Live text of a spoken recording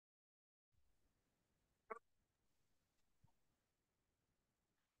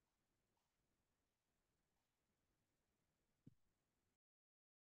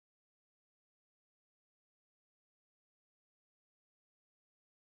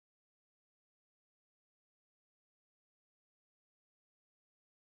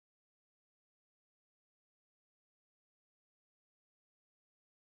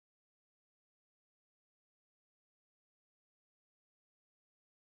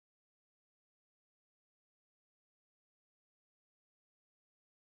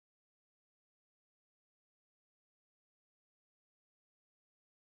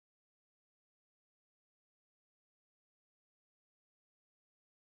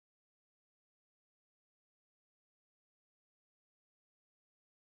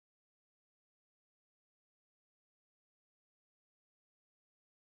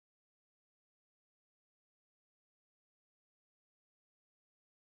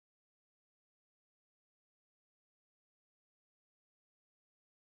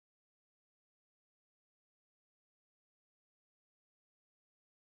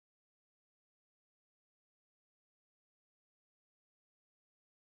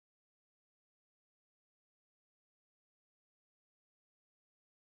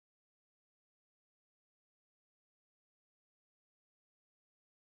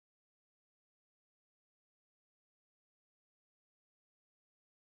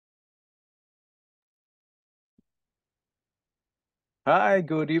Hi,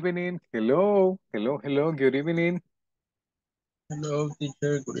 good evening. Hello, good evening. Hello,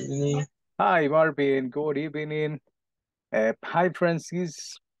 teacher. Good evening. Hi, Marvin, good evening. Hi,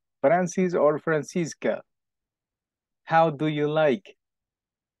 Francis or Francisca. How do you like?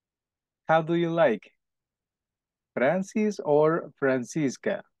 How do you like? Francis or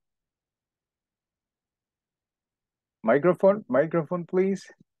Francisca? Microphone, please.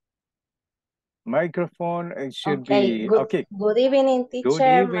 Microphone, it should Okay, be, good okay. good evening, Good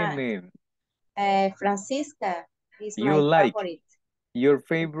teacher. evening. Francisca is You my like favorite. your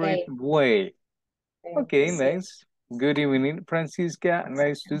favorite Okay, way. Okay, sí. nice. Good evening, Francisca.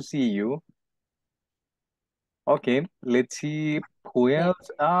 Nice to see you. Okay, let's see who Okay. else.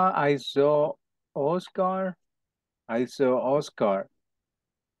 I saw Oscar. I saw Oscar,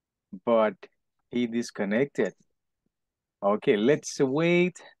 but he disconnected. Okay, let's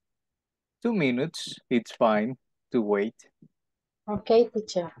wait 2 minutes. It's fine to wait. Okay,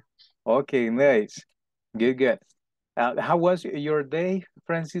 teacher. Okay, nice. Good. How was your day,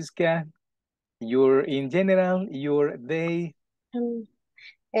 Francisca? In general, your day. Um,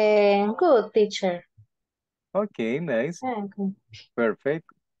 good, teacher. Okay, nice. Okay. Perfect.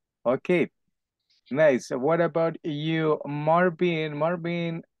 Okay, nice. What about you, Marvin?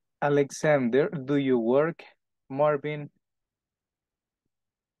 Marvin Alexander, do you work, Marvin?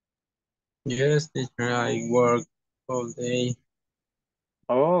 Yes, teacher. I work all day.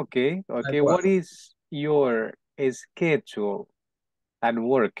 Okay, I okay. work. What is your schedule at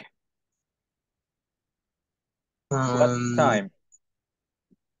work? What Um, time?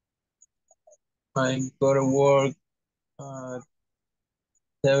 I go to work at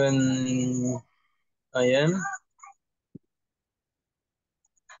 7 a.m.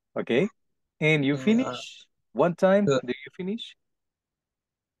 Okay. And you Uh, finish? What time to- do you finish?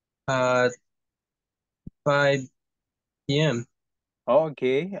 at 5 p.m.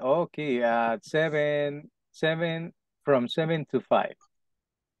 Okay, okay. At from 7 to 5,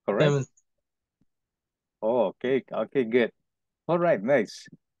 correct? 7. Oh, okay, okay, good. All right, nice.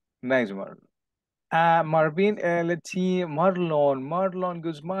 Nice, Marvin. Marvin, let's see, Marlon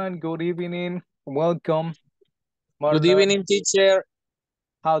Guzman, good evening. Welcome, Good Marlon. evening, teacher.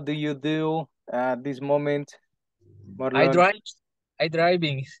 How do you do at this moment, I Marlon? drive. I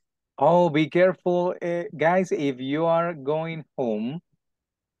driving. Oh, be careful, guys. If you are going home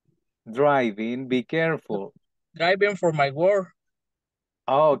driving, be careful. Driving for my work.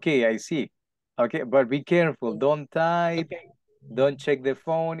 Oh, okay, I see. Okay, but be careful. Don't type. Okay. Don't check the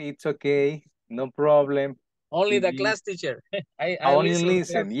phone. It's okay. No problem. Only If the you class teacher. I only listen to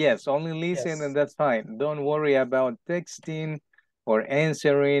class. listen, yes, only listen, and Yes. that's fine. Don't worry about texting or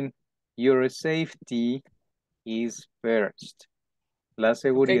answering. Your safety is first. La Okay,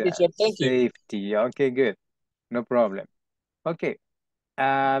 seguridad, teacher. Thank you. safety. Okay, good. No problem. Okay.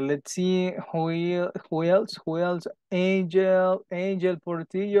 Let's see who else? Who else? Angel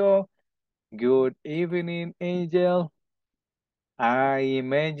Portillo. Good evening, Angel. I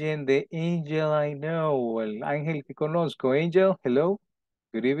imagine the angel I know, el ángel que conozco. Angel, hello.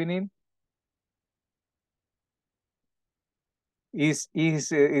 Good evening. Is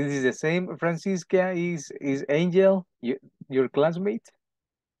the same? Francisca is Angel your classmate?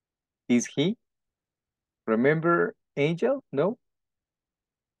 Is he? Remember Angel? No,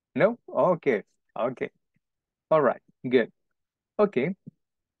 no. Okay, okay. All right, good. Okay,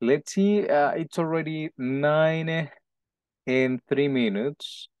 let's see. It's already 9 and 3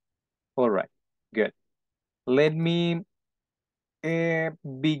 minutes. All right, good. Let me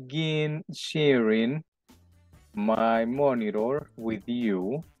begin sharing my monitor with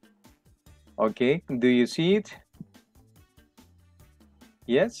you. Okay, do you see it?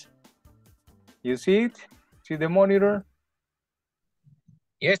 Yes, you see it? See the monitor?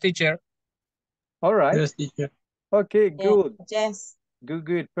 Yes, teacher. All right. Yes, teacher. Okay, Yeah, good. yes.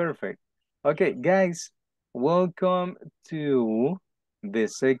 Good, perfect. Okay, guys, welcome to the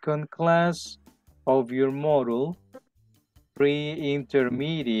second class of your model,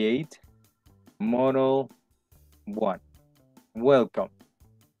 pre-intermediate model 1. Welcome.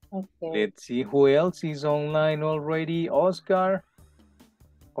 Okay. Let's see who else is online already. Oscar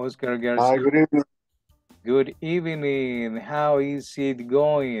Hi, Garcia. good evening. Good evening. How is it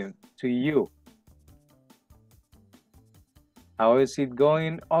going to you? How is it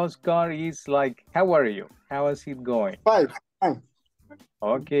going? Oscar is like, how are you? How is it going? Fine.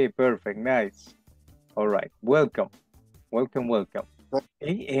 Okay, perfect. Nice. All right. Welcome. Welcome.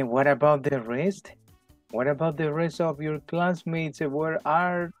 Hey, and what about the rest? What about the rest of your classmates? Where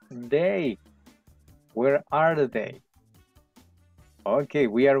are they? Where are they? Okay,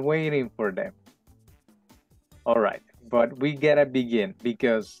 we are waiting for them. All right. but we gotta begin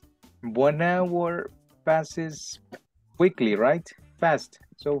because 1 hour passes quickly, right? Fast,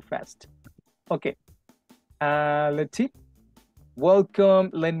 so fast. Okay, let's see. Welcome,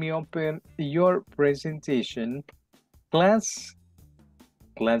 let me open your presentation. Class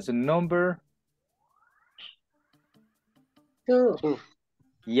number? 2.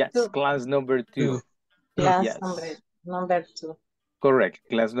 Yes, Two. class number 2. Class Yes. number 2. Correct,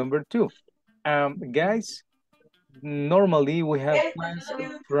 class number 2. Guys, normally we have class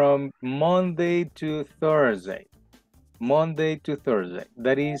from Monday to Thursday. Monday to Thursday.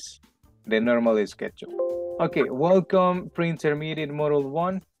 That is the normal schedule. Okay, welcome pre-intermediate model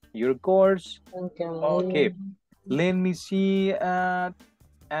 1, your course. Okay, let me see.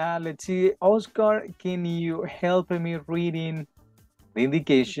 Let's see, Oscar, can you help me reading the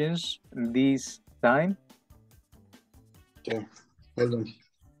indications this time? Okay, hold on.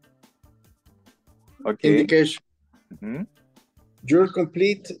 Okay. Indication. Mm-hmm. Your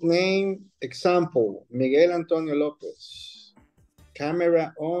complete name, example, Miguel Antonio Lopez.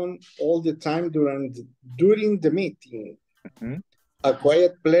 Camera on all the time during the meeting. Mm-hmm. A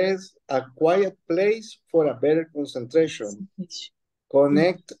quiet place for a better concentration.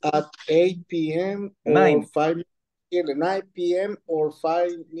 Connect at 8 p.m. or 9 p.m. or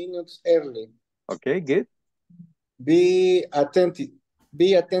 5 minutes early. Okay, good. Be attentive.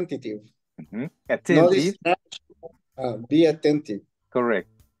 Mm-hmm. Attentive. Be attentive. Correct.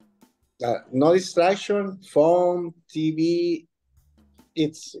 No distraction, phone, TV,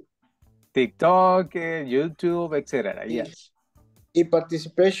 it's TikTok, YouTube, etc. Yes.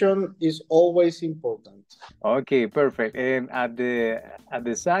 Participation is always important. Okay, perfect. And at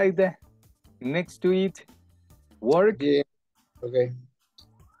the side next to it, work. Yeah. Okay.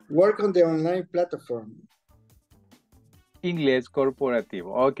 Work on the online platform. Inglés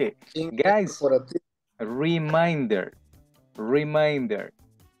corporativo. Okay, guys. Corporativo. Reminder.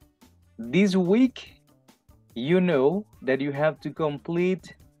 This week, you know that you have to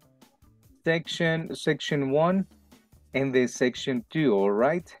complete section 1 and the section 2, all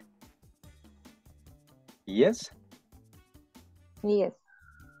right? Yes? Yes.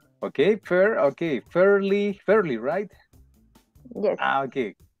 Okay, fairly, right? Yes.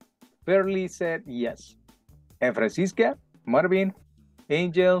 Okay, fairly said yes. And Francisca, Marvin,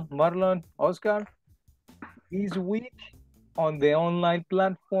 Angel, Marlon, Oscar, this week on the online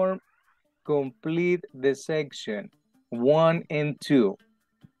platform, complete the section 1 and 2.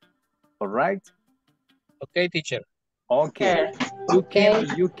 All right? Okay, teacher. Okay.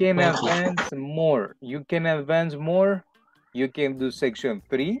 You can advance more. You can do section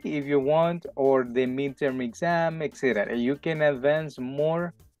 3 if you want, or the midterm exam, etc. You can advance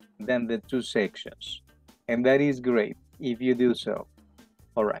more than the 2 sections. And that is great if you do so.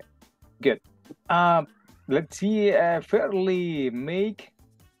 All right, good. Let's see, fairly make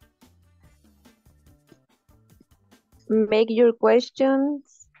your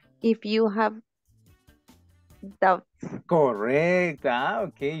questions if you have doubts. Correct.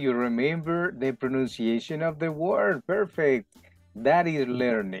 Okay, you remember the pronunciation of the word. Perfect. That is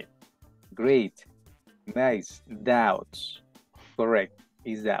learning. Great. Nice. Doubts. Correct.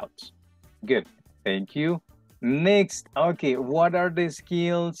 Is doubts. Good. Thank you. Next. Okay, what are the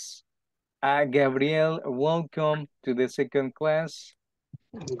skills? Gabriel, welcome to the second class.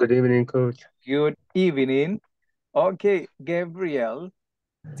 Good evening, coach. Good evening. Okay, Gabriel,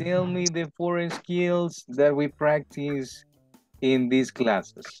 tell me the 4 skills that we practice in these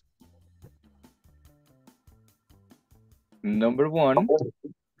classes. Number 1.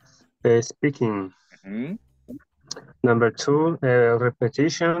 Speaking. Mm-hmm. Number 2,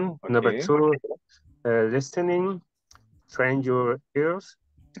 repetition. Okay. Number 2, listening. Train your ears.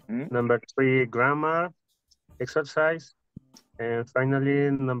 Mm-hmm. Number 3, grammar, exercise. And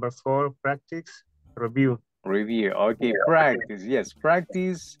finally, number 4, practice, review. Okay, practice. Yes,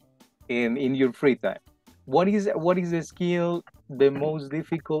 practice in your free time. What is the skill, the most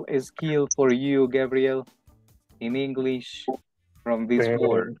difficult skill for you, Gabriel, in English from this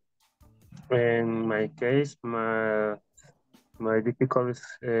 4? In my case, my difficult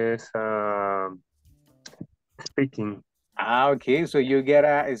is speaking. Okay, so you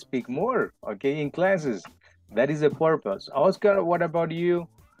gotta speak more, okay, in classes. That is the purpose. Oscar, what about you?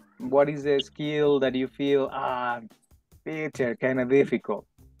 What is the skill that you feel, teacher, kind of difficult?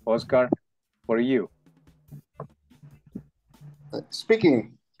 Oscar, for you?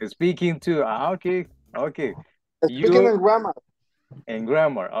 Speaking. Speaking too. Okay. Speaking and grammar. And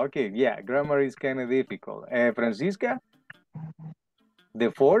grammar. Okay, yeah, grammar is kind of difficult. Francisca?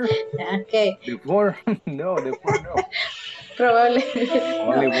 The 4? Okay. The 4? No, the 4 no. Probably.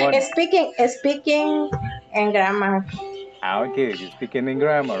 Only no. one. Speaking And grammar. Okay, you're speaking in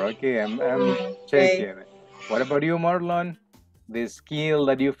grammar. Okay, I'm checking. What about you, Marlon? The skill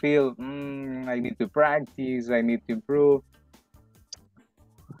that you feel, I need to practice, I need to improve.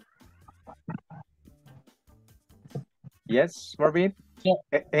 Yes, Marvin? Yeah.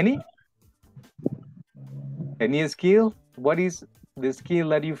 Any skill? What is the skill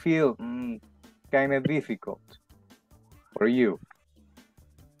that you feel kind of difficult for you?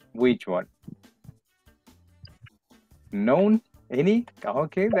 Which one? None? Any?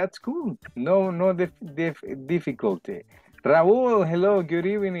 Okay, that's cool. No difficulty. Raul, hello, good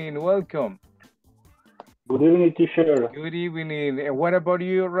evening, welcome. Good evening, teacher. Good evening. And what about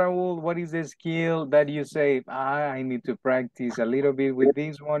you, Raul? What is the skill that you say, I need to practice a little bit with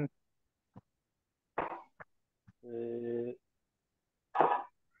this one?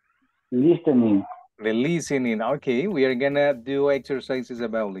 Listening. The listening. Okay, we are gonna do exercises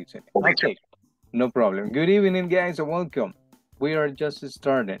about listening. Okay, no problem. Good evening, guys, and welcome. We are just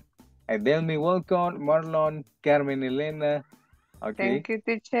starting. Adelmi, welcome. Marlon, Carmen, Elena. Okay. Thank you,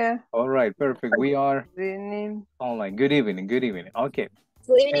 teacher. All right, perfect. We are Good evening. online. Good evening. Good evening. Okay.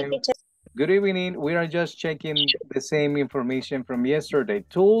 Good evening, teacher. Good evening. We are just checking the same information from yesterday.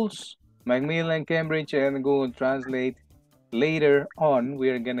 Tools, Macmillan, Cambridge, and Google Translate. Later on, we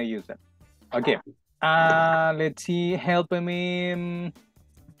are gonna use them. Okay. Let's see. Help me.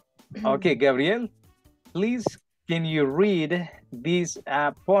 Okay, Gabriel, please, can you read this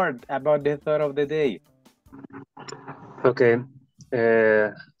part about the thought of the day? Okay.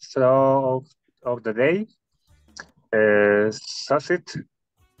 So of the day, sausage.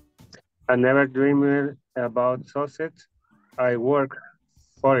 I never dreamed about sausage. I work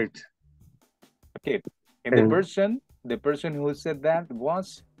for it. Okay. And the person who said that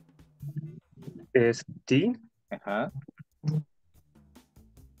was? Is T.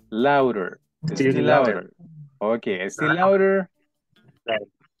 Louder. Still louder. Okay, still louder.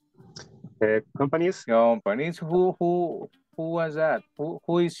 Companies. Companies. Who was that?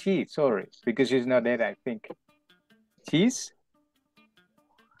 Who is she? Sorry, because she's not there, I think. She's?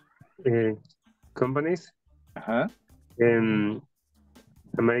 Companies.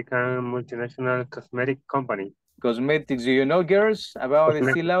 American multinational cosmetic company. Cosmetics. Do you know, girls, about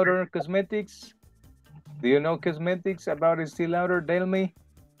Estee Lauder Cosmetics? Do you know cosmetics about Estee Lauder? Tell me.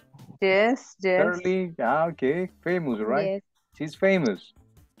 Yes, yes. Shirley. Okay. Famous, right? Yes. She's famous.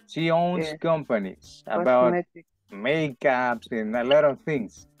 She owns Yes. companies about Cosmetic. makeups and a lot of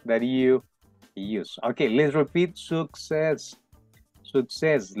things that you use. Okay, let's repeat success.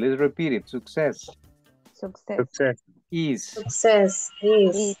 Success. Let's repeat it. Success. Success. Success. Is. Success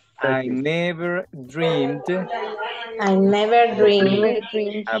is. I never dreamed I never dreamed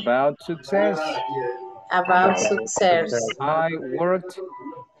Dream. about success. about success. I worked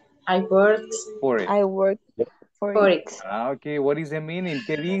I worked for it. I work for for it. it. Ok, what is the meaning?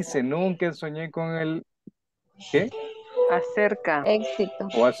 ¿Qué dice? Nunca soñé con el... ¿Qué? Acerca. Éxito.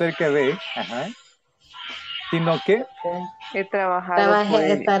 O acerca de... Ajá. Sino que... He trabajado por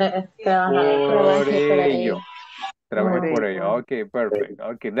Trabajé, ello. Por Trabajé para ello. ello. Trabajé por Por ello. Okay, perfect.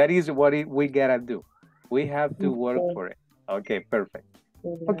 Okay, that is what we gotta do. We have to work for it. Okay, perfect.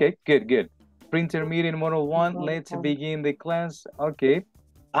 Okay, good, good. Printer meeting model 1. Let's begin the class. Okay.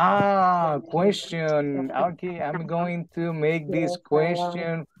 Question. Okay, I'm going to make this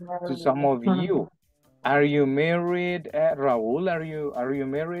question to some of you. Are you married? Raul, are you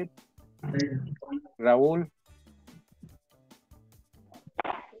married? Raul?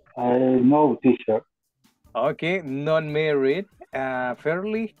 No, teacher. Okay, not married.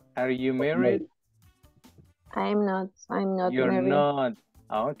 Fairly, are you married? I'm not You're married. not.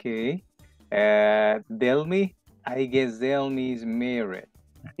 Okay. Delmi, I guess Delmi is married.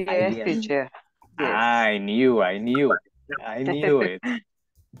 Yes, guess. teacher. Yes. I knew it.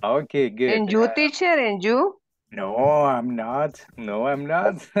 Okay, good. And you, teacher, and you? No, I'm not. No, I'm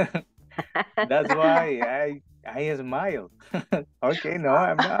not. That's why I smile. Okay, no,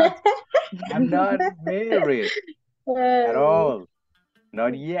 I'm not. I'm not married at all.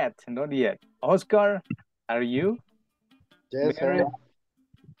 Not yet. Not yet. Oscar, are you Yes, married?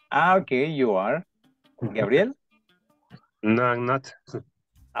 Okay, you are. Gabriel? No, I'm not.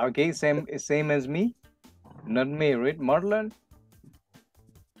 Okay, same as me. Not married. Marlon?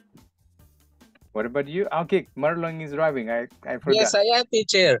 What about you? Okay, Marlon is driving. I forgot. Yes, I am,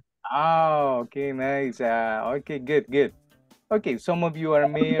 teacher. Oh, okay, nice. Okay, good, good. Okay, some of you are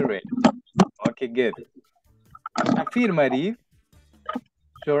married. Okay, good. Affirmative.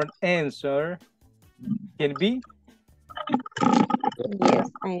 Short answer can be? Yes,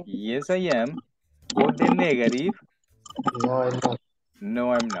 I am. Yes, I am. For the negative, No, I'm not.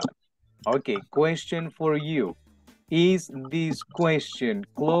 no, I'm not. Okay, question for you. Is this question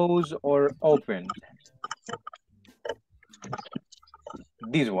closed or open?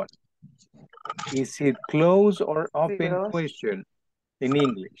 This one. Is it closed or open Close. question in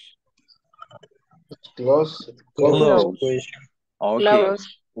English? Close. Closed. Question. Okay.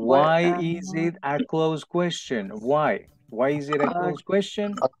 Close. Why is it a closed question? Why? Why is it a closed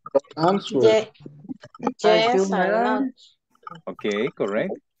question? Answer. Yes or not. Okay,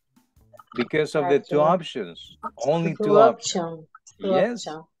 correct. Because of the two options. Only two Two options. options. Yes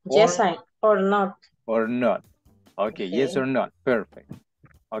Yes or not. or not. Okay, yes or not. Perfect.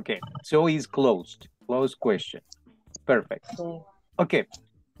 Okay, so it's closed. Closed question. Perfect. Okay,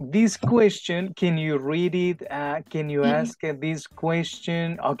 this question, can you read it? Can you ask this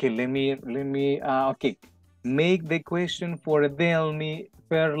question? Okay, let me, okay. Make the question for Delmi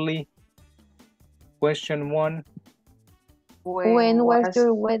fairly. Question 1. When was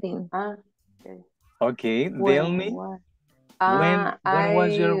your wedding? Okay, Delmi. When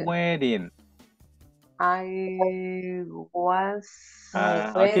was your wedding? I was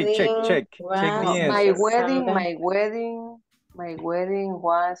Okay, check the answer. my wedding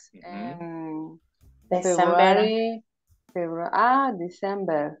was in December.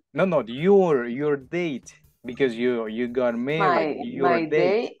 December. No, your date, because you got married. Your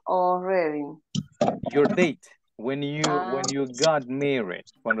date. already. Your date when you got married,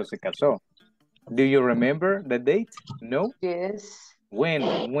 cuando se casó. Do you remember the date? No. Yes. When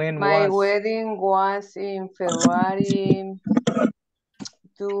My was? wedding was in February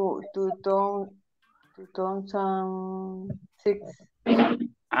 2006.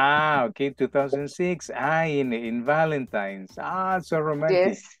 Okay, 2006. In Valentine's. So romantic.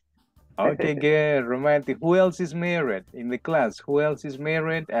 Yes. Okay, good, romantic. Who else is married in the class? Who else is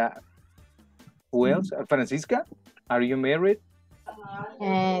married? Who else? Francisca, are you married?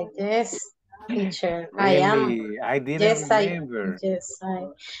 Yes, teacher. Really? I am. I didn't remember.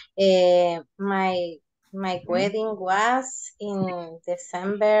 My wedding was in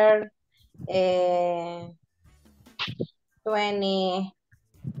December 20.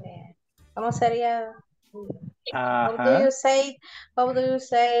 ¿Cómo sería? How do you say?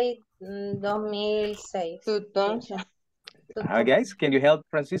 2006. 2000. Guys, can you help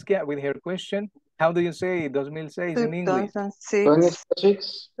Francisca with her question? How do you say 2006 in English?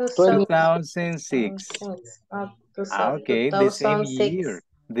 2006. 2006. Okay, the same 2006. year.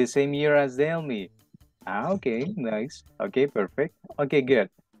 The same year as Delmi. Okay, nice. Okay, perfect. Okay, good.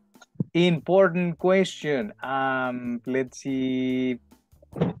 Important question. Let's see.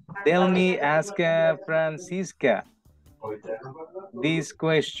 Delmi ask Francisca this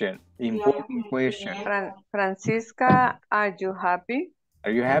question. Important question. Francisca, are you happy?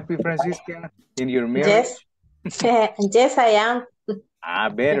 Are you happy, Francisca, in your marriage? Yes. Yes, I am.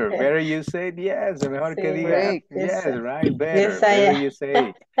 Better you say yes. Mejor que diga yes, right? Better. Yes, I Better am. you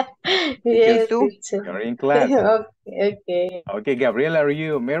say. Yes, You're in class. Okay. Okay, Gabriel, are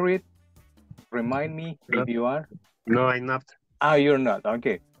you married? Remind me if you are. No, I'm not. You're not.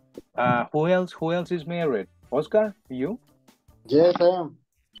 Okay. Who else is married? Oscar, you? Yes, I am.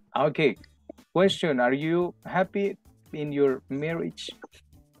 Okay. Question, are you happy in your marriage?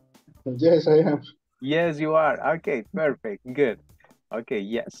 Yes, I am. Yes, you are. Okay, perfect. Good. Okay,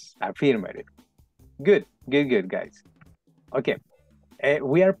 yes, affirmative. Good, guys. Okay,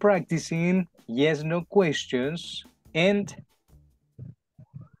 we are practicing yes, no questions and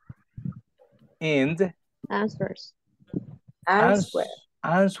Answers. Answer.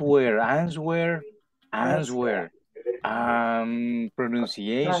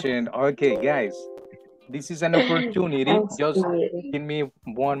 Pronunciation. Okay, guys, this is an opportunity. Just give me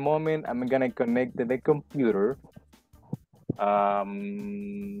one moment. I'm gonna connect to the computer.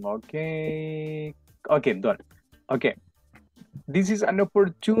 Okay, done. Okay, this is an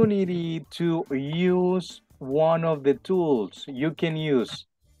opportunity to use one of the tools. You can use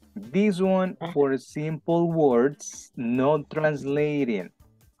this one for simple words, not translating.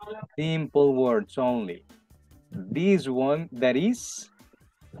 Simple words only. This one, that is,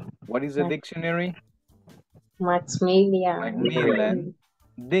 what is the dictionary? Macmillan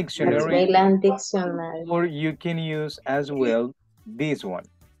Dictionary. Dictionary. Or you can use as well this one.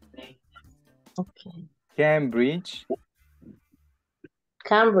 Okay. Cambridge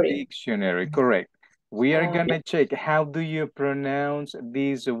Dictionary, correct. We are gonna check how do you pronounce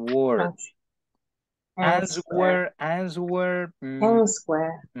this word. Answer.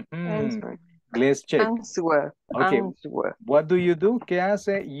 Let's check. Okay. What do you do? ¿Qué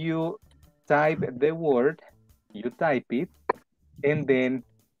hace? You type the word, you type it, and then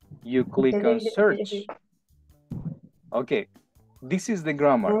you click on search. Okay. This is the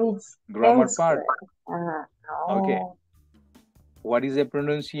grammar Answer. part. Okay. No. What is the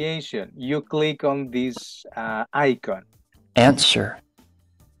pronunciation? You click on this icon. Answer.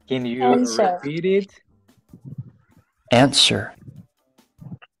 Can you Answer. repeat it? Answer.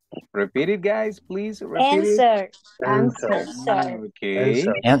 Repeat it, guys, please. Repeat it. Answer. Okay.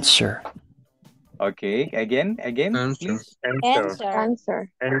 Answer. Okay. Again, Answer. please.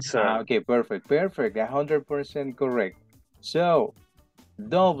 Answer. Okay, perfect. 100% correct. So,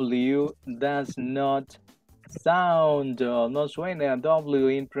 W does not sound, no suena W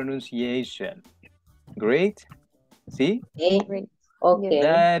in pronunciation. Great. See? Okay.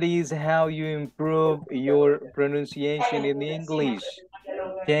 That is how you improve your pronunciation in English.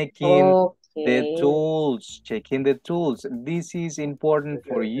 Checking the tools. This is important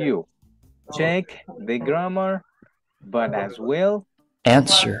for you. Check the grammar, but as well,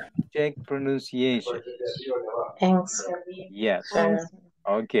 Answer. check pronunciation. Answer. Yes. Answer.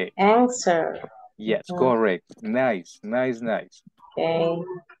 Okay. Answer. Yes, correct. Nice. Okay.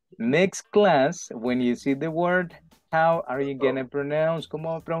 Next class, when you see the word, how are you gonna pronounce?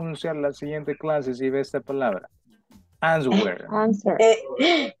 ¿Cómo pronunciar la siguiente clase si ve esta palabra? Answer. Answer.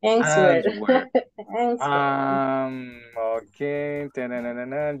 Answer. Okay.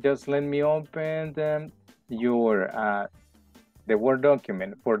 Just let me open the Word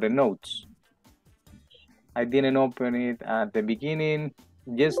document for the notes. I didn't open it at the beginning.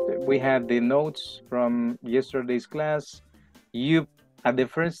 Just we had the notes from yesterday's class. You at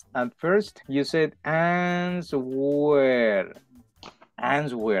first you said answer.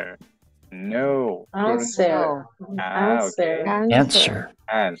 No. Answer. Okay. Answer.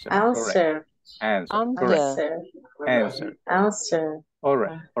 Correct. Answer. All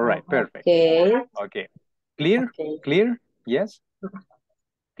right, perfect. Okay. Clear? Yes?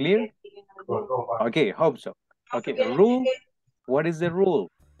 Clear? Okay, hope so. Okay, rule. What is the rule?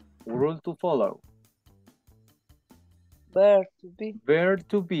 Rule to follow. Verb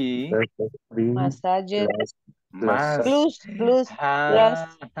to be. Más adjective. Plus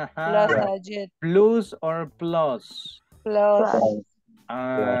adjective. Plus or plus? Plus.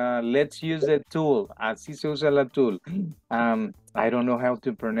 Let's use the tool. Así se usa la tool. I don't know how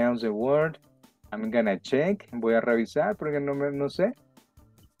to pronounce the word. I'm gonna check. Voy a revisar porque no sé.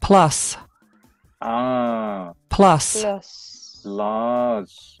 Plus. Plus.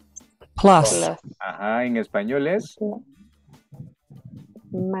 Plus. Ajá, en español es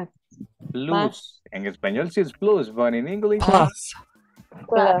Más. plus. En español sí es plus, but in English Plus.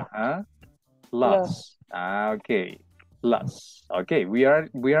 plus. Okay. Plus. Okay, we are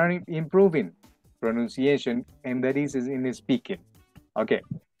improving pronunciation, and that is in speaking. Okay.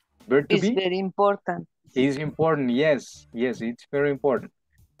 Verb to be. It's very important. Is important. Yes, it's very important.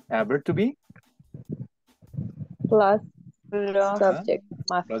 Verb to be. Plus. Subject.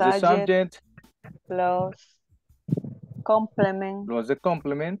 Plus the subject. Plus complement. Plus the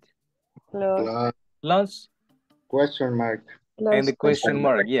complement. Plus question mark. And the question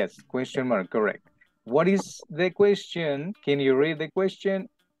mark. Yes, question mark. Correct. What is the question? Can you read the question?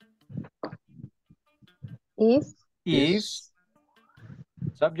 Is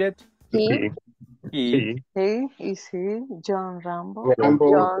subject. He. Is he John Rambo? John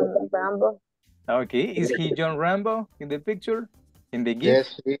Rambo. Okay, is he John Rambo in the picture? In the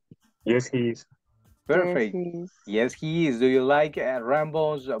gift? Yes, he is. Perfect. Yes, he is. Do you like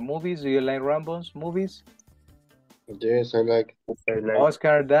Rambo's movies? Do you like Rambo's movies? Yes, I like.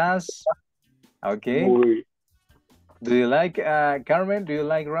 Oscar does. Okay. Movie. Do you like Carmen? Do you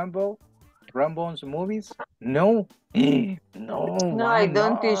like Rambo's movies? No. No, I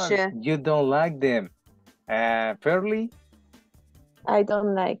don't, teacher. You don't like them. Fairly? I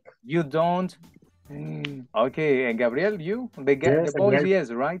don't like. You don't? Okay, and Gabriel, you? The boys, like.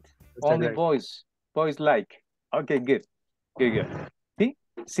 yes, right? Only like. boys like. Okay, good. See?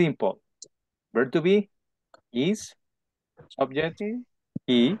 Simple. Verb to be is, subject,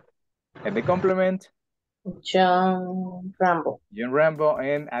 he, and the complement, John Rambo.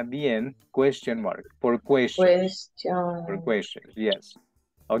 And at the end, question mark for question. For questions, yes.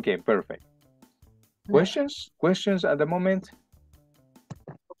 Okay, perfect. Questions at the moment?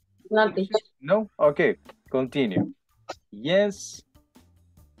 Not teacher. No? Okay, continue. Yes.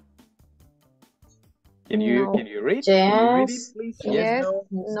 Can you read? Yes. Can you read it, please? Yes.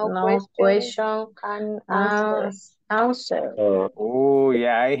 No question. Answer. Oh,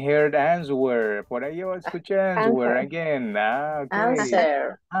 yeah, I heard answer. Por ahí yo escuché answer again. Okay.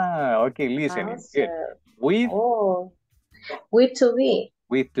 Answer. Okay, listening. Good. With to be.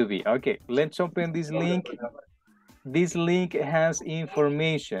 With to be. Okay, let's open this link. This link has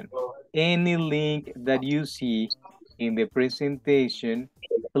information. Any link that you see in the presentation,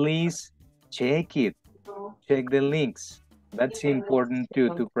 please check it. Check the links. That's important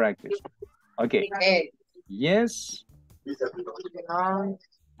too to practice. Okay. Yes.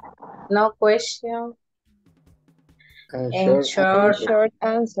 No question. And Short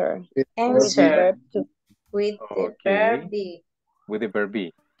answer. Answer with the Okay. verb be. With the verb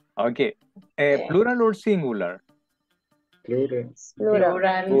be. Okay. Plural or singular? plural.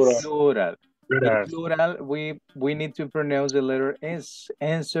 Plural. In plural, we need to pronounce the letter S.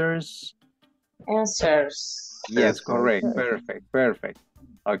 Answers. Answers. Yes, correct. Perfect.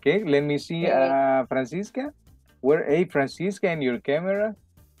 Okay, let me see. Francisca. Hey, Francisca, in your camera.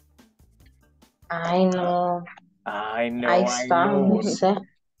 I know. I know. No sé.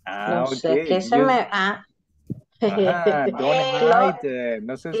 No sé. Okay. ¿Qué se me... Don't hide.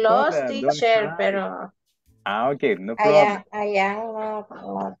 No se esconda. Close Don't teacher, hide. pero... Okay, no problem.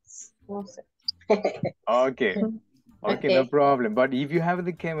 No sé. Okay, no problem. But if you have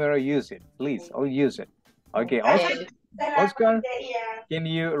the camera, use it. Please, use it. Okay, Oscar, can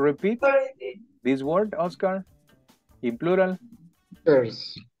you repeat this word, Oscar? In plural?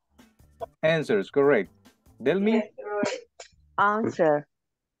 Answers, correct. Tell me. Answer.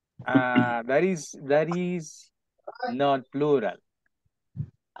 That is not plural.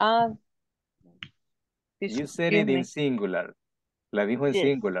 You said it in singular. La dijo en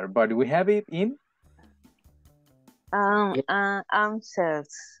singular, but we have it in?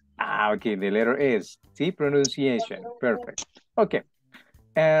 Answers. Okay, the letter S. See, pronunciation. Perfect. Okay.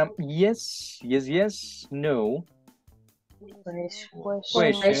 Yes, no.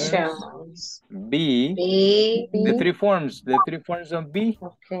 Questions. B. The three forms of B.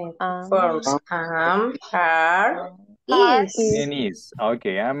 Okay. Forms are, is. And is.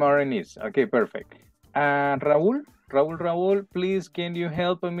 Okay, am or and is. Okay, perfect. Raul, please, can you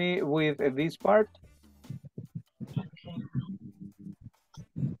help me with this part?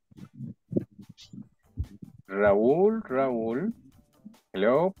 Raul.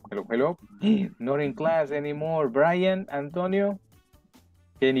 Hello. Not in class anymore. Brian, Antonio,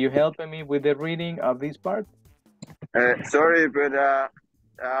 can you help me with the reading of this part? Sorry, but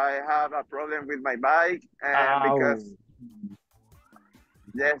I have a problem with my bike because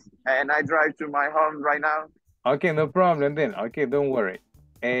and I drive to my home right now. Okay, no problem then. Okay, don't worry.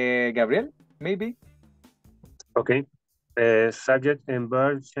 Gabriel, maybe? Okay. Subject and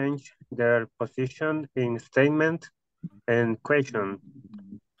verb change their position in statement and question.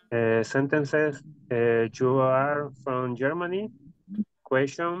 Sentences, you are from Germany?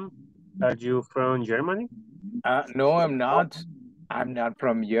 Question, are you from Germany? No, I'm not. I'm not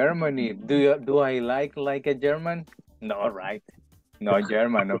from Germany. Do I like a German? No, right. No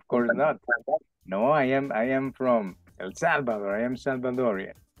German, of course not. No, I am from El Salvador. I am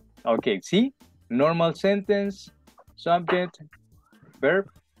Salvadorian. Okay, see? Normal sentence, subject, verb,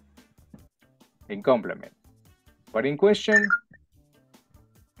 and complement. But in question,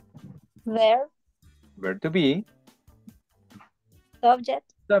 verb to be,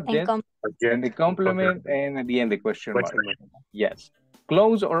 subject, and the complement, and at the end the question mark. Yes.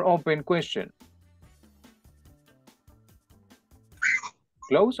 Close or open question?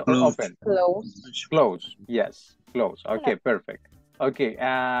 Close or open? Close. Yes. Close. Okay, perfect. Okay,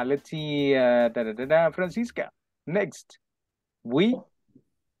 let's see. Francisca. Next.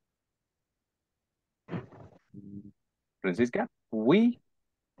 Francisca. We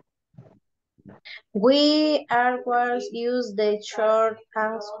always use the short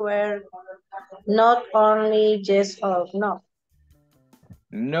answer, not only yes or no.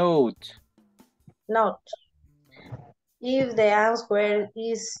 Note. If the answer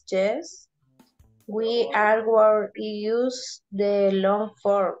is yes, we always use the long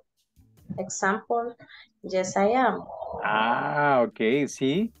form. Example, yes, I am. Okay.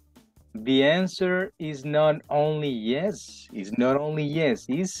 See, the answer is not only yes. It's not only yes.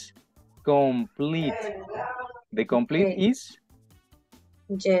 It's complete. The complete is?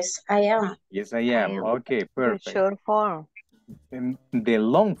 Yes, I am. Yes, I am. Okay, perfect. The short form. And the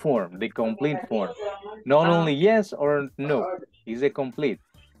long form, the complete form. Not only yes or no. It's a complete.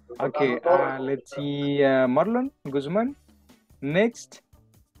 Okay, let's see. Marlon Guzman. Next.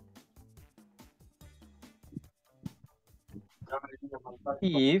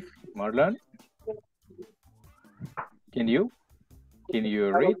 If, Marlon, can you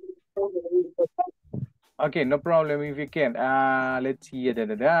read? Okay, no problem if you can. Let's see.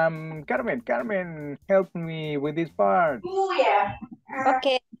 Carmen, help me with this part.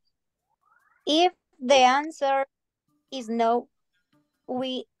 Okay. If the answer is no,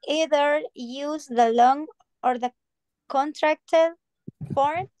 we either use the long or the contracted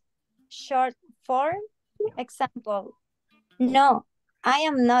form, short form, Example, no, I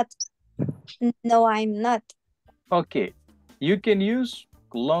am not. No, I'm not. Okay, you can use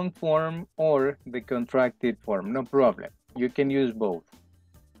long form or the contracted form, no problem. You can use both.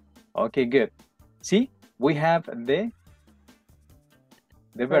 Okay, good. See, we have the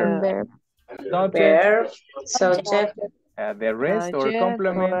verb. Verb. Subject, Verb, subject, the rest or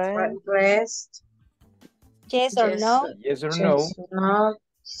complement. rest, Yes or no. Yes or no. yes, no,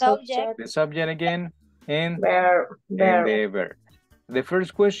 Subject. The subject again, and verb, the verb. The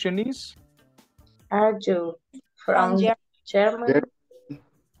first question is, Are you From from Germany?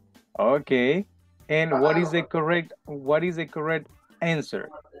 okay, and what is the correct answer?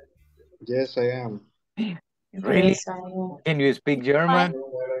 Yes, I am. Really? Yes, I am. Can you speak German?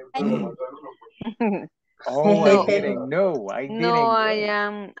 Oh, I didn't know. I didn't No, know. I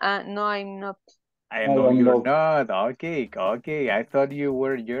am. No, I'm not. I know you're not. Okay, okay. I thought you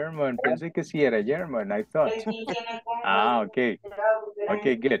were German. Pensé que sí era German, I thought. Ah, okay.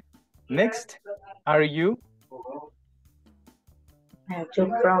 Okay, good. Next, are you? Are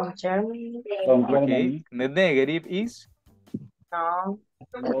you from Germany? Okay, the negative is? No,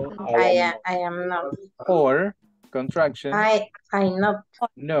 No, I am not. Or contraction? I not.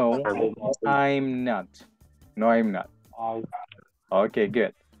 No, I'm not. No, I'm not. Okay,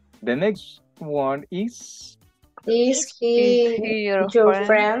 good. The next one is? Is he your your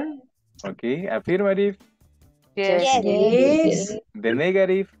friend? Okay, affirmative. Yes, he is. The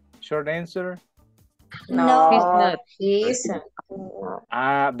negative, short answer. No, he isn't.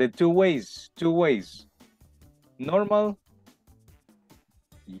 The two ways. Normal.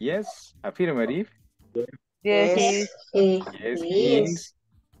 Yes, affirmative. Yes, he Yes, he is.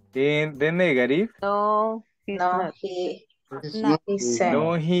 And the negative. No, he's No, not. he No. isn't.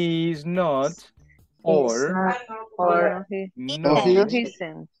 No, he is not. He's Or not. Or no, No, he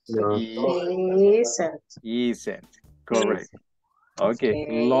isn't. he isn't. isn't. Correct.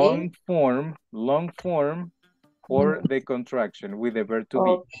 Okay, long form or the contraction with the verb to be.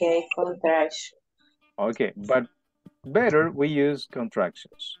 Okay, contraction. Okay, but better we use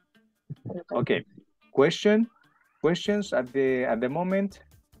contractions. Okay, questions at the moment.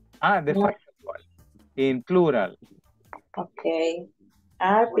 The final one in plural. Okay.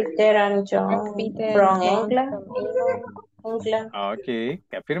 Are Peter and John from England? Okay,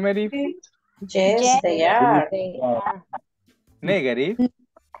 affirmative. Yes, they are. Negative.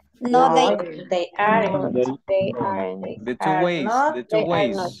 No, they aren't. The two ways. Not, The two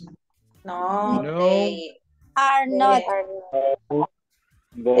ways. No, No. they are not.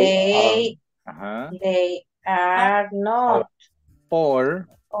 They are not. Or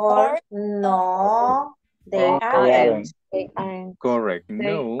no, they aren't. correct. They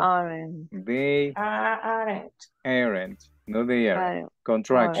No, aren't. they aren't. No, they are.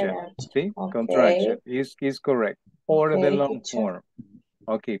 Contraction. Aren't. See? Okay. Contraction is correct. Or the Okay, long teacher. form.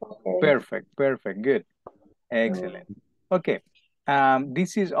 Okay. Okay. Perfect. Good. Excellent. Okay.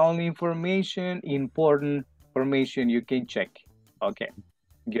 This is only information, important information you can check. Okay.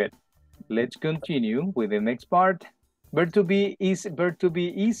 Good. Let's continue with the next part. Verb to be is verb to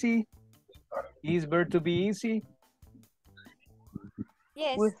be easy? Is verb to be easy?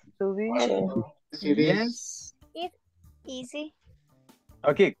 Yes. With to be. Yes. It's easy.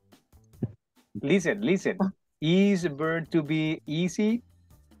 Okay. Listen. Is verb to be easy?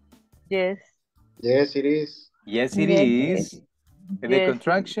 Yes. Yes, it is. Yes, it Yes. is. The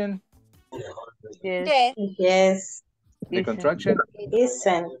contraction? Yes. Yes. The contraction?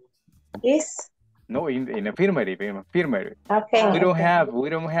 Isn't. Is. No, in affirmative. Okay. We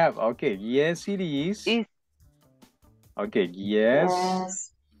don't have. Okay. Yes, it is. Is. Okay.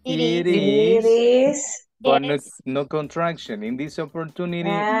 Yes. It is. But Yes. no contraction. In this opportunity,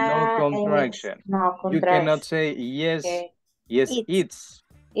 no No contraction. contraction. You cannot say yes. Okay. Yes, it's.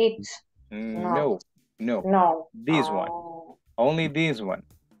 It's. No. This one. Oh. Only this one.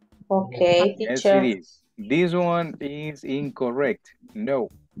 Okay, Yes, teacher. it is. This one is incorrect. No.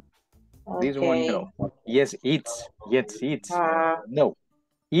 This one, no. Yes, it's. No.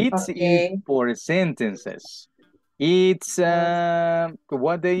 It's is for sentences. It's,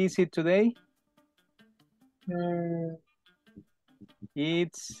 what day is it today?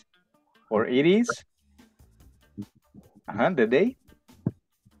 It's, or it is. The day.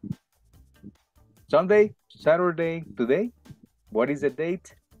 Sunday, Saturday, today. What is the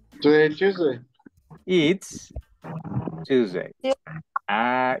date? Today, Tuesday. It's Tuesday.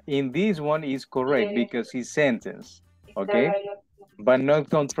 In this one is correct because it's sentence, okay? But not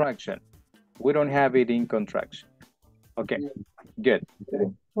contraction. We don't have it in contraction. Okay, good.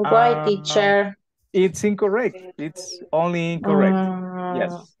 Why, teacher? It's incorrect. It's only incorrect.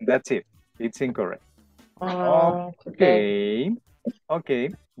 Yes, that's it. It's incorrect. Okay. Okay,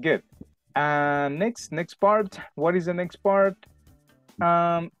 good. Next part. What is the next part?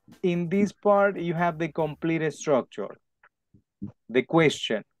 In this part, you have the complete structure. The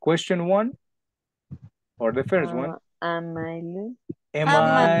question. Question one or the first one? Am I?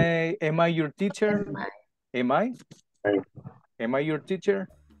 Am I your teacher? Am I? Am I your teacher?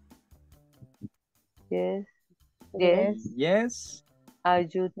 Yes. Yes. Yes. Are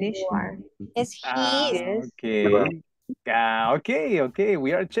you teacher? Yes, he is. Okay. Okay.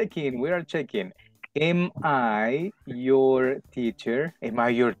 We are checking. Am I your teacher? Am I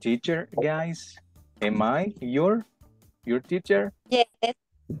your teacher, guys? Am I your teacher? Yes.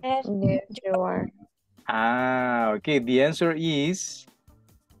 Yes, you are. Okay. The answer is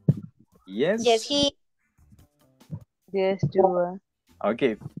yes. Yes, he. Yes, you are.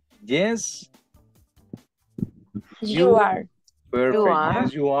 Okay. Yes. You are. Perfect. You are.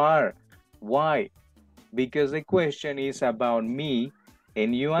 Yes, you are. Why? Because the question is about me,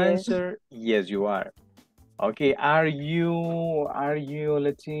 and you answer yes, you are. Okay. Are you?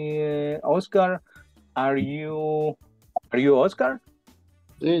 Let's see. Oscar. Are you Oscar?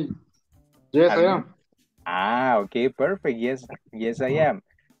 Sí. Yes, I am. Okay, perfect. Yes, I am.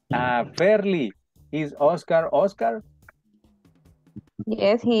 Fairly, is Oscar?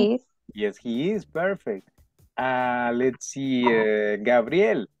 Yes, he is. Yes, he is. Perfect. Let's see,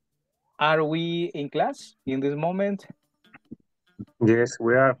 Gabriel, are we in class in this moment? Yes,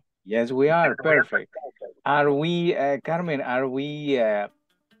 we are. Yes, we are. Perfect. Are we, Carmen, are we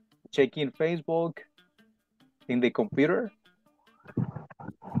checking Facebook in the computer?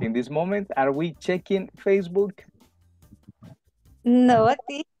 In this moment, are we checking Facebook? No,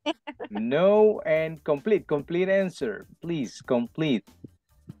 No, and complete answer, please, complete.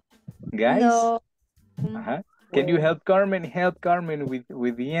 Guys? No. Can you help Carmen? Help Carmen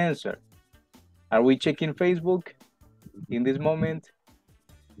with the answer. Are we checking Facebook in this moment?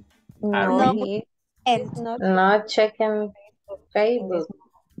 No, we? not checking Facebook.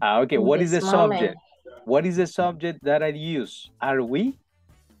 Okay, in what is the this moment. subject? What is the subject that I use? Are we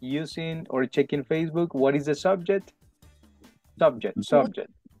using or checking Facebook? What is the subject? Subject.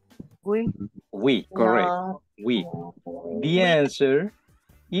 We, correct. No. We. The answer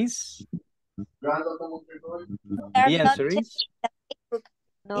is? The answer is?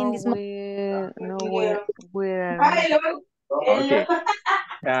 No, this we're Okay.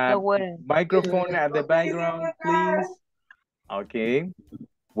 we're Microphone at the background, please. Okay.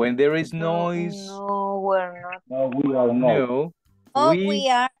 When there is noise. No, we're not. No, we are not. No. we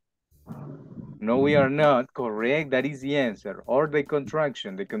are. No, we are not. Correct. That is the answer. Or the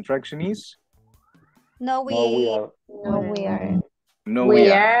contraction. The contraction is? No, we aren't. No,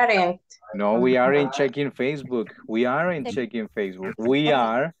 we aren't. No, we aren't checking Facebook. We aren't checking Facebook. We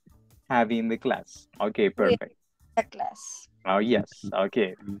are having the class. Okay, perfect. The class. Oh, yes.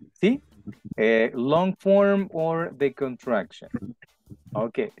 Okay. See? Long form or the contraction.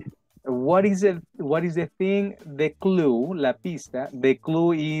 Okay. What is the thing? The clue, la pista. The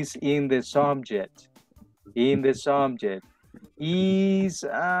clue is in the subject. In the subject. Is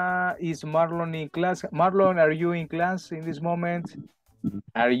Marlon in class? Marlon, are you in class in this moment?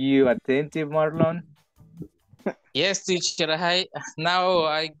 Are you attentive, Marlon? Yes, teacher. Now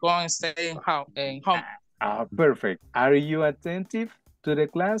I go and stay home. Perfect. Are you attentive to the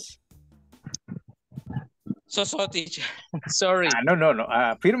class? So teacher. Sorry. No.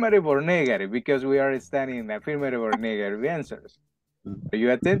 Affirmative or negative, because we are studying affirmative or negative answers. Are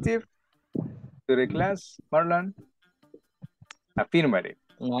you attentive to the class, Marlon? Affirmative.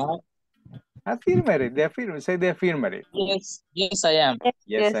 No. Affirmative. The affirmative. Say the affirmative. Yes, I am.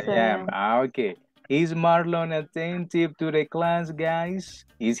 Yes, I am. Okay. Is Marlon attentive to the class, guys?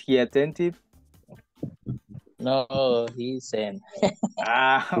 Is he attentive? No, he said.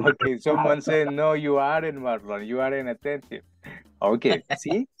 Okay. Someone said, no, you aren't, Marlon. You aren't attentive. Okay.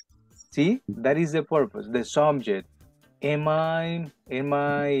 See? That is the purpose. The subject. Am I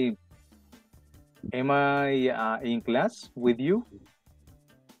in class with you?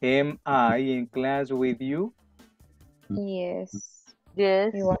 Am I in class with you? Yes.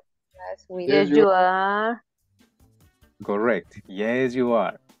 Yes. You are in class with Yes, you are. Correct. Yes, you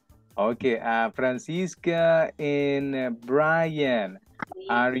are. Okay. Francisca and Brian.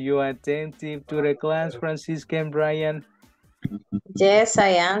 Are you attentive to the class, Francisca and Brian? Yes, I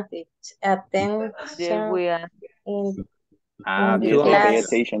am. Attention. Yes, we are. In Two class. Pay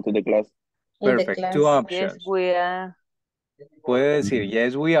attention to the class. Perfect. Two Yes, options. we are. Puede decir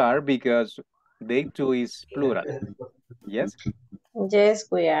yes, we are, because they two is plural. Yes? Yes,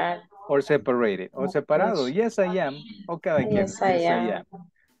 we are. Or separated. Or separado. Yes, I am. O cada quien. Yes, I am.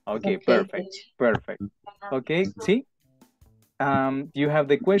 Okay, Okay, perfect. Okay, see? You have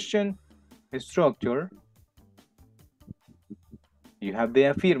the question structure. You have the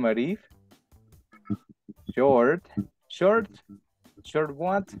affirmative. Short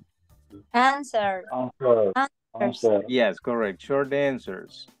what? Answer. Answer. Answers. Answer. Yes, correct. Short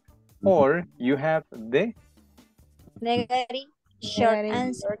answers. Or you have the Negative. Short Negative.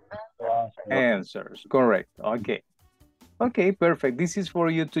 answer. answers. Correct. Okay. Okay, perfect. This is for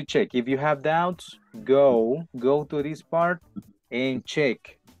you to check. If you have doubts, go to this part and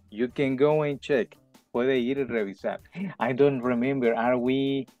check. You can go and check. Puede ir y revisar. I don't remember. Are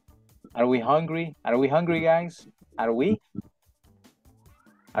we hungry? Are we hungry, guys? Are we?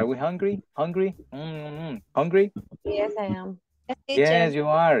 Are we hungry? Hungry? Hungry? Yes, I am. Yes, you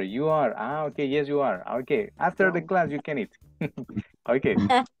are. You are. Ah, okay. Yes, you are. Okay. After the class, you can eat. Okay.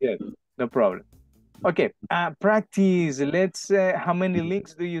 Yes, no problem. Okay. Practice. Let's. How many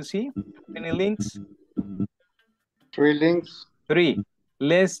links do you see? How many links? 3 links. 3.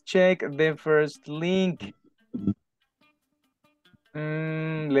 Let's check the first link.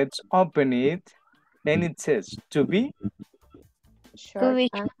 Let's open it. And it says to be Short be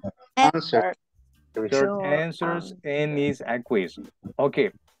Answer. short answers and is a quiz.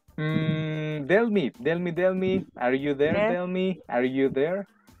 Okay. Tell me. Are you there? Yes. Tell me. Are you there?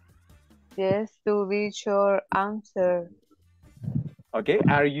 Yes, to be short answer. Okay.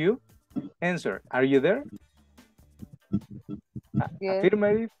 Are you? Answer. Are you there? Yes,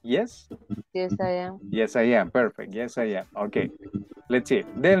 Affirmative. Yes. yes, I am. Yes, I am. Perfect. Yes, I am. Okay. Let's see.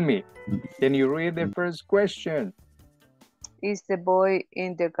 Tell me. Can you read the first question? Is the boy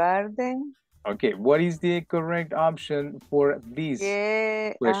in the garden? Okay. What is the correct option for this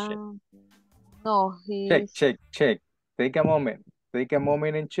Yeah. question? No, Check, he's check, check. Take a moment. Take a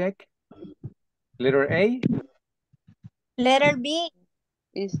moment and check. Letter A. Letter B.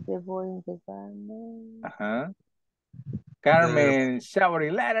 is the boy in the garden. Carmen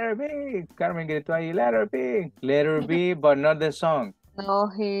shouting, letter B. Carmen gritó ahí, letter B. Letter B, but not the song. No,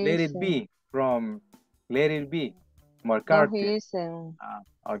 he Let it isn't. be from Let It Be. No, McCarthy. he isn't.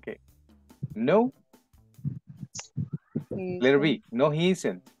 Okay. No, He letter isn't. B. No, he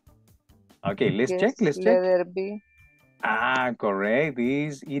isn't. Okay, let's check. Yes, Let's check. letter B. Correct.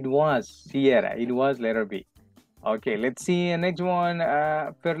 It was Sierra. It was letter B. Okay, let's see the next one,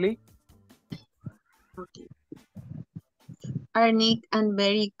 Perly. Okay. Are Nick and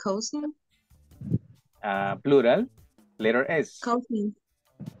Barry cousins? Plural. Letter S. Cousins.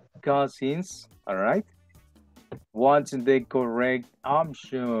 Cousins. All right. What's the correct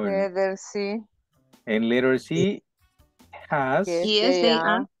option? Letter C. And letter C has. Yes, they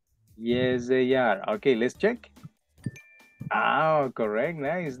are. Yes, they are. Okay, let's check. Correct.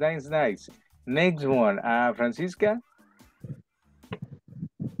 Nice, nice, nice. Next one, Francisca.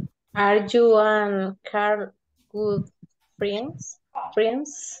 Are you and Carl good friends?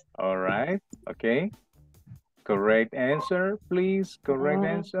 All right. Okay. Correct answer, please. Correct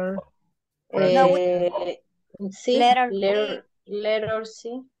answer. C. Letter Letter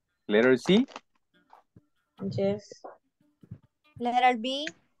C. Letter C. Yes. Letter B.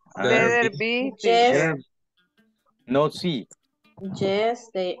 Letter B. Yes. No C. Yes,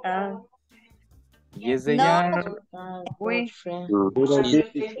 they are. Yes, they No. are. We. Friends. No, Letter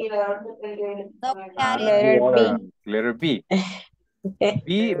B. Letter B.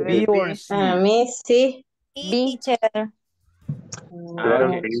 B Letter or B. C? Me, C. B, teacher.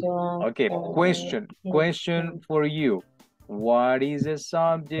 Okay. Question for you. What is the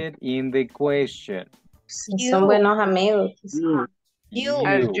subject in the question? Son buenos amigos. You.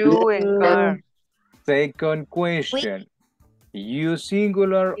 Are you in car? Second question. You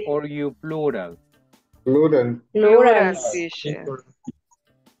singular or you plural? Plural. Plural, teacher.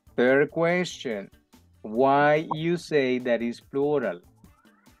 Third question. Why you say that is plural?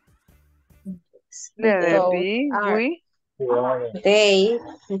 Letter B. We. They.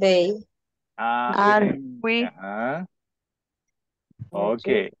 Are we.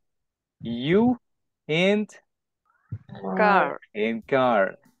 Okay. You and Car.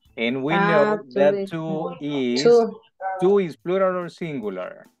 car. And we know that two is plural or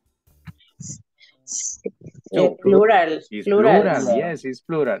singular? Plural. It's plural. Yes, it's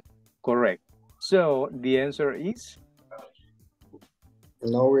plural. Correct. So the answer is?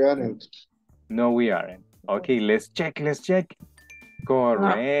 No, we aren't. No, we aren't. Okay, let's check.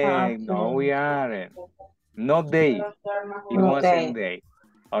 Correct. No, we aren't. Not they. It wasn't they.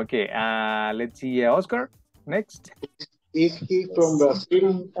 Okay, let's see, Oscar, next. Is he from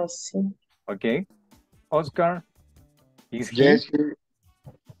Brazil? Okay, Oscar, is he? Yes.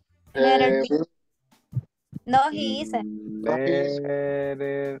 Letter B. No, he isn't.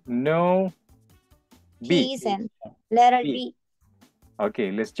 No. B. He isn't. Letter B. B.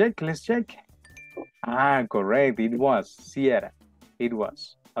 Okay, let's check. Ah, correct. It was Sierra. It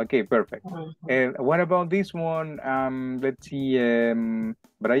was. Okay, perfect. And what about this one? Let's see,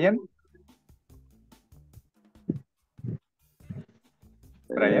 Brian.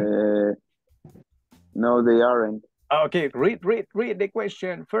 Brian. No, they aren't. Okay, read the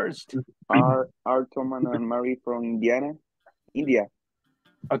question first. Are Tom and Mary from India?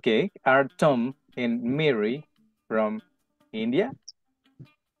 Okay, are Tom and Mary from India?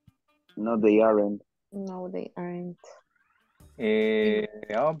 No, they aren't. No, they aren't.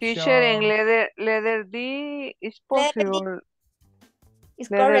 Option. Teacher, in letter D is possible.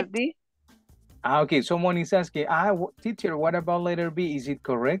 It's Letter correct. D. Okay, someone is asking, teacher, what about letter B? Is it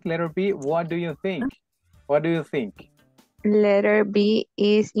correct, letter B? What do you think? What do you think? Letter B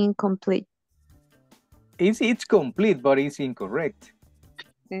is incomplete. It's complete, but it's incorrect.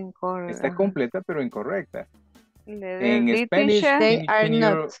 Incorrect. Está completa, pero incorrecta. Letter En D, Spanish, teacher. They are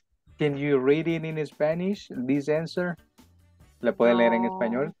not. Can you read it in Spanish, this answer? ¿La puede leer en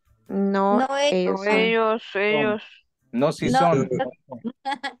español? No, No, ellos son. Ellos. No, si No. son.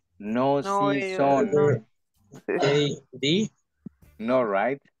 No, No, si ellos, son. no. A, D. No,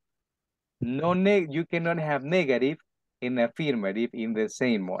 right? No, you cannot have negative and affirmative in the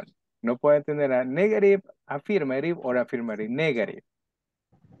same one. No puede tener a negative affirmative or affirmative negative.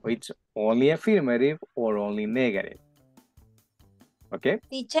 It's only affirmative or only negative. Okay?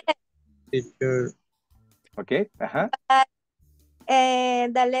 Teacher, Teacher. Okay,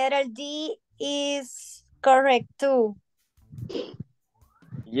 the letter D is correct too.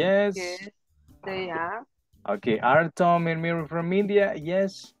 Yes. Yes, they are. Okay, are Tom and Mary from India?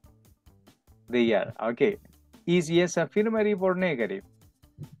 Yes, they are. Okay, is yes affirmative or negative?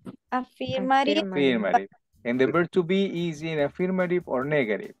 Affirmative. Affirmative. And the verb to be is in affirmative or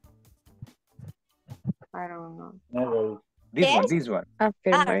negative? I don't know. Never. This one.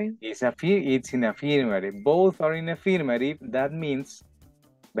 Affirmative. It's in affirmative. Both are in affirmative. That means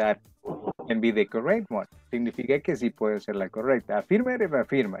that can be the correct one. Significa que sí puede ser la correcta.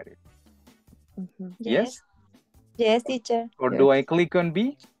 Affirmative. Yes? Yes, teacher. Or do I click on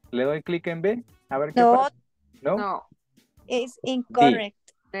B? ¿Le doy clic en B? A ver qué No, pasa. No? No. it's incorrect.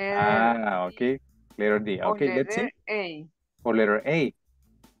 Okay. Letter D. Okay, let's see. A. Or letter A.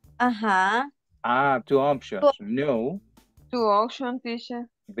 Two options. No. Two options, teacher.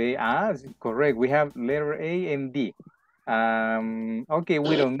 They are correct. We have letter A and D. Okay,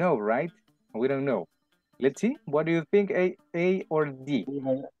 we don't know, right? We don't know. Let's see. What do you think? A or D?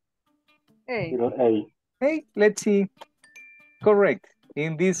 A. A. Hey, let's see. Correct.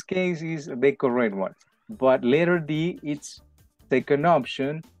 In this case is the correct one. But letter D, it's second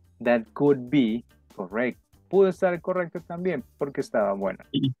option that could be correct. Pudo estar correcto también porque estaba bueno.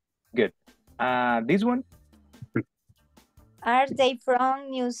 Good. This one? Are they from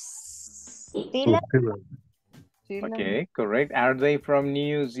New Zealand? Okay, correct. Are they from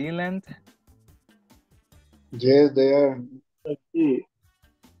New Zealand? Yes, they are.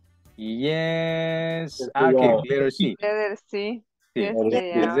 Yes. Okay, letter C. Letter C. Yes,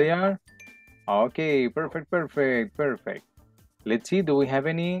 Yes, they are. Okay, perfect. Let's see, do we have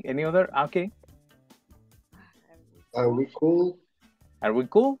any other? Okay. Are we cool? Are we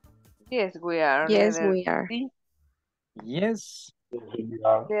cool? Yes, we are. Yes, Letter we are. D. Yes.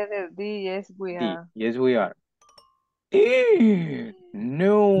 Letter D, yes, we D. are. Yes, we are.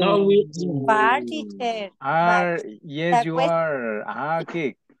 No. No, we Are, teacher. Are. Yes, you question are.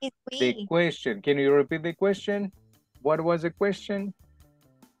 Okay. is The we. question. Can you repeat the question? What was the question?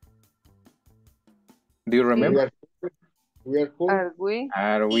 Do you remember? We are cool. Are we?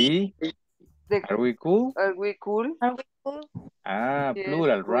 Are we? Are we cool? Are we cool? Are we cool? Yes,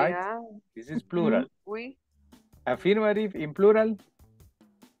 plural, we right? are. This is plural. We. Affirmative in plural?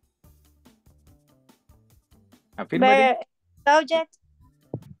 Affirmative? Subject.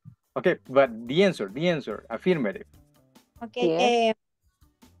 Okay, but the answer, affirmative. Okay.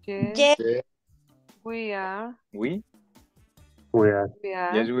 Yes. Yes. We are. We? We are. We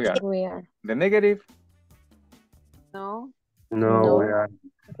are. Yes, we are. We are. The negative? No. No, we are.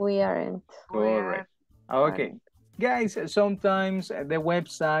 We aren't. Correct. Okay. Guys, sometimes the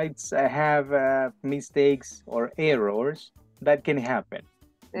websites have mistakes or errors that can happen.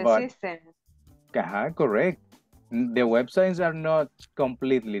 The system. Correct. The websites are not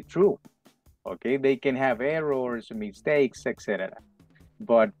completely true. Okay, they can have errors, mistakes, etc.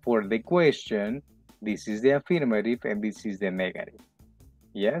 But for the question, this is the affirmative and this is the negative.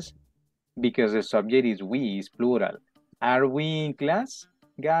 Yes? Because the subject is we, is plural. Are we in class?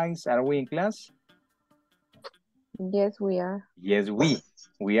 Guys, are we in class? Yes, we are. Yes,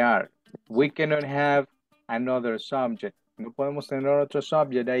 we are. we cannot have another subject. No podemos tener otro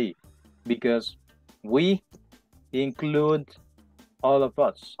subject ahí. Because we include all of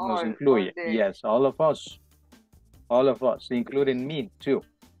us. Nos incluye. Yes, all of us. All of us, including me too.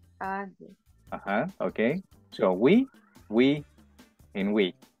 Okay. So we, and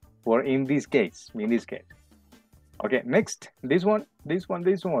we. For in this case. Okay, next. This one. Is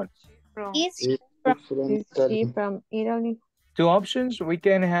she from Italy? Two options. We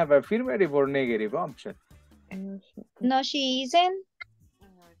can have affirmative or negative option. No, she isn't.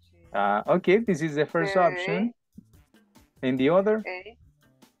 Okay, this is the first option. And the other?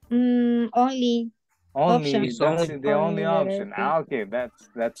 Only. Only, Option. that's the only option. B. Okay,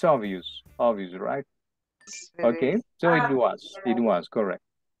 that's obvious, right? Okay, so it was correct.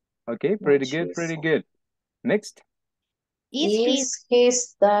 Okay, pretty good. Next. Is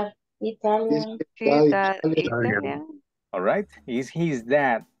his dad Italian? Italian. All right, is his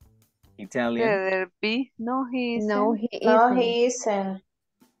dad Italian? Letter B. No, he isn't. No, he No, isn't. he isn't.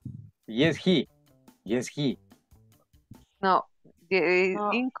 Yes, he. No,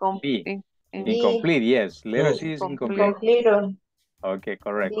 No. incomplete. Incomplete, yes. Letter C is incomplete. Complete. Okay,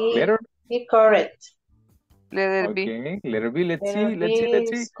 correct. B. Letter? Be correct. Letter B. Okay, letter B, let's Letter see. B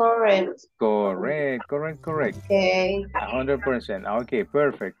is correct. Correct. Okay. 100%. Okay,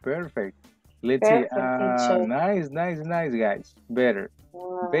 perfect. Let's Perfect, see. teacher. Nice, guys. Better.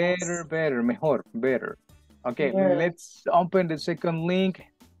 Mejor. Okay, Yeah. let's open the second link.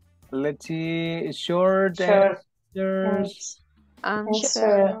 Let's see. Short answers.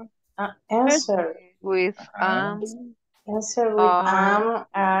 Answer. Answer. With Answer with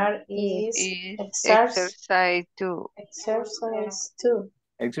are, is, exercise 2. exercise 2.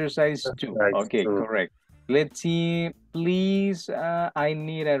 Exercise 2. Okay, correct. Let's see. Please, I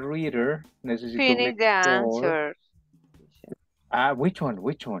need a reader. Necesito Finish the lector. answer. Which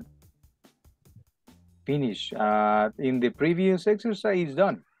one? Finish. In the previous exercise,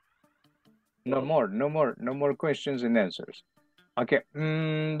 done. No more questions and answers. Okay,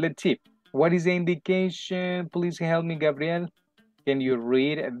 let's see. What is the indication? Please help me, Gabriel. Can you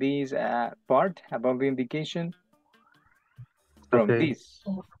read this part about the indication? From this.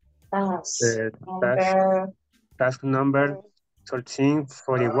 Task number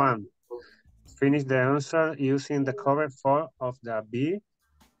 1341. Finish the answer using the cover 4 of the B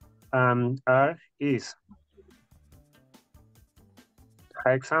and R is.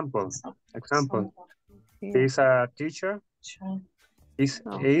 Example. Is a teacher? Is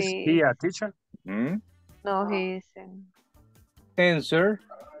he a teacher? No, he isn't. Answer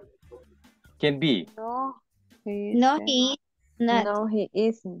can be. No, he No, isn't. he is not. No, he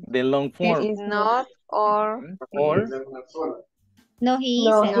isn't. The long form. He is Not or No, he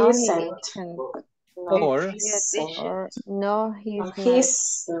No, isn't. he isn't. Or no, he's not.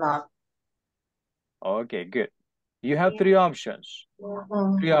 He's not. okay, good. You have three options.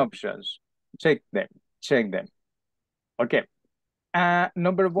 Check them. Okay.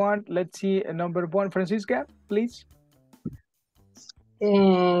 Number one, let's see. Number one, Francisca, please.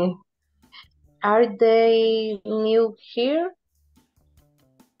 Are they new here?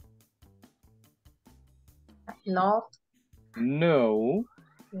 No. No.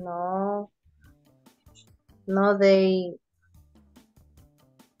 No, they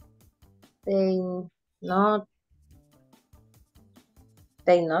not.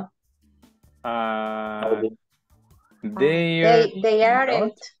 They not. They aren't.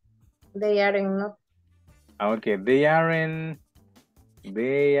 Not? They aren't not. Okay, they aren't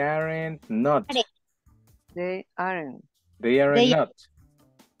not. they aren't. They aren't not.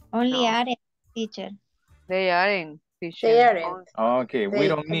 Only No. aren't, teacher. They aren't. Teacher. They aren't. Okay, we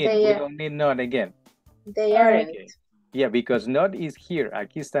don't need not again. They aren't. Okay. Yeah, because not is here.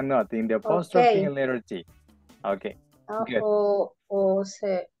 Aquí está not in the apostrophe Okay. and letter T. Okay. Good. O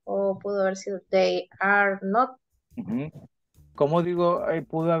pudo haber sido they are not. ¿Cómo digo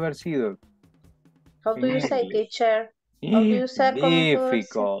pudo haber sido? How do you say, English. teacher? How do you say cómo pudo haber sido?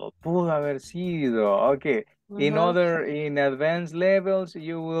 Difficult. Pudo haber sido. Okay. In advanced levels,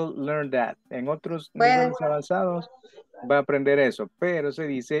 you will learn that. En otros niveles avanzados, va a aprender eso. Pero se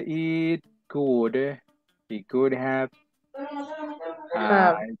dice it could have been. It could have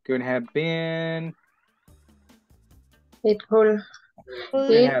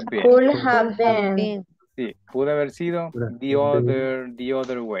been. Sí, pudo haber sido the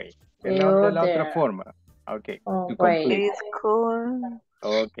other way. De la otra forma. Okay. To complete. It could.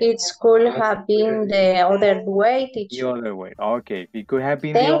 Okay. It could have been the other way, The teacher. other way. Okay. It could have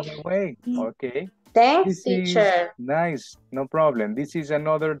been the other way. Okay. Thanks, This is teacher. nice. No problem. This is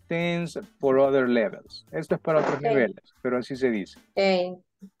another tense for other levels. Esto es para otros niveles, pero así se dice. Okay.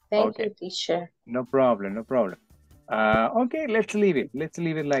 Thank you, teacher. No problem, no problem. Okay, let's leave it. Let's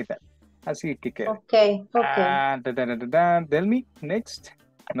leave it like that. Así que quede. Okay, okay. Tell me, next.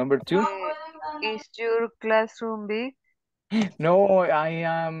 Number 2. Is your classroom big? No, I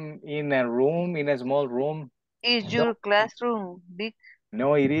am in a room, in a small room. Is your classroom big?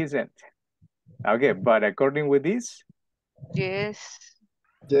 No, it isn't. Okay, but according with this? Yes.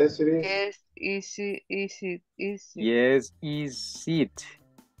 Yes, it is. Yes, is it, is it, is it? Yes, is it?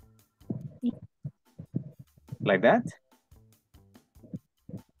 Like that?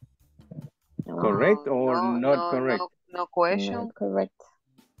 Correct or not correct? No question. Not correct.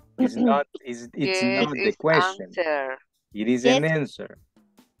 It's not, it's Yes, not the it's question. answer. It is an answer.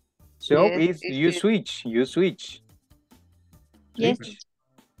 So Yes, it's, is you it. switch, you switch. Yes.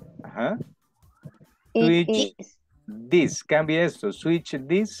 Ajá. It Switch is. this, cambia esto, switch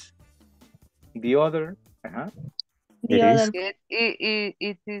this, the other. Ajá. The other. Yes,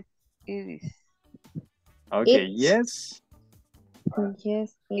 it is. It is. Okay, It. yes,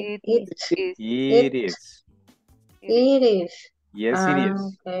 Yes, It it is. is. it is. It is. Yes, it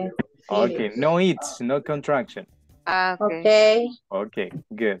is. Okay. Okay, It is. no it's, no contraction. Okay. Okay. Okay,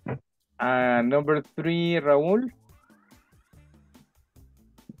 good. Number 3, Raúl.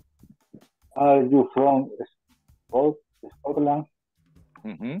 Are you from Scotland?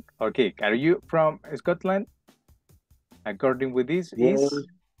 Okay, are you from Scotland? According with this Yes. is?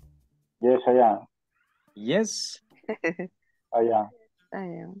 Yes, I am. Yes. I am. I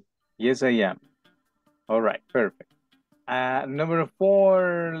am. Yes, I am. All right, perfect. Number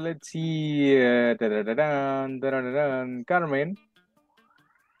 4, let's see. Carmen.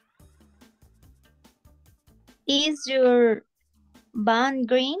 Is your van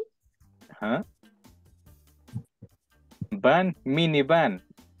green? Huh? Van, minivan,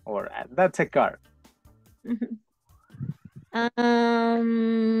 or that's a car.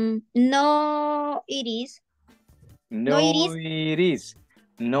 No, it is. No, it is. it is.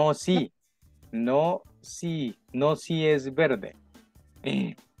 No, sí. No, sí. No, sí es verde.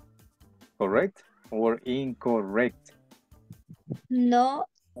 Correct or incorrect? No,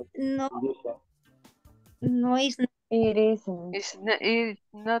 no, no, it's not. It isn't. It's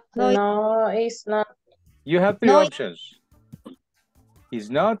not. No, it's not. You have 3 No, options. Is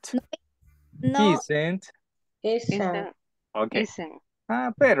not, No, isn't. Isn't. Okay. Isn't.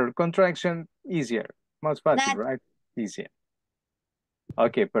 Better, contraction, easier. Most fácil, Not. right? Easier.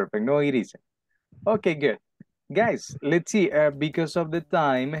 Okay, perfect. No, it isn't. Okay, good. Guys, let's see. Because of the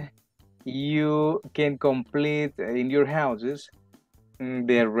time, you can complete in your houses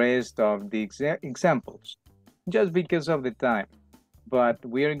the rest of the examples. Just because of the time. But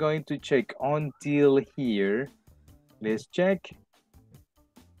we are going to check until here. Let's check.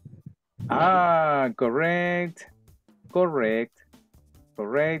 Correct. Correct.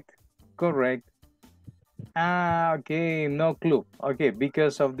 Correct. Correct. Okay, no clue. Okay,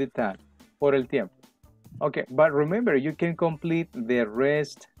 because of the time. Por el tiempo. Okay, but remember, you can complete the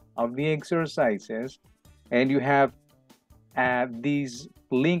rest of the exercises and you have this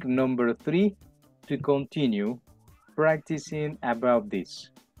link number 3 to continue practicing about this.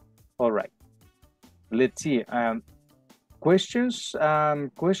 All right. Let's see. Questions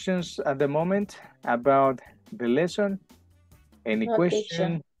at the moment about the lesson? Any No,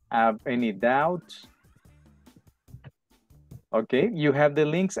 question? Any doubt? Okay, you have the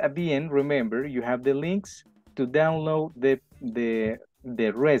links at the end. Remember, you have the links to download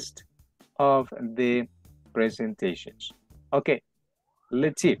the rest of the presentations. Okay,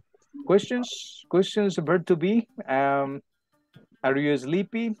 let's see. Questions? Questions about to be? Are you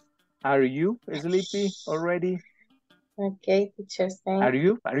sleepy? Are you sleepy already? Okay, teacher. Are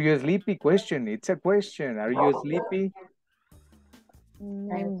you sleepy? Question. It's a question. Are you sleepy?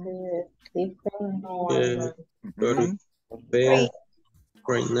 Right now.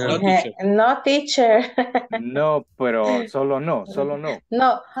 No, teacher. No, pero solo no, solo no.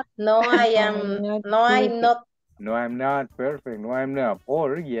 No, I am. No, I'm not. No, I'm not. Perfect. No, I'm not.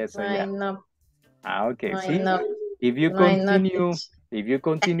 Or yes, I am. I'm not. Okay. No, See, I'm not. if you No, I'm not,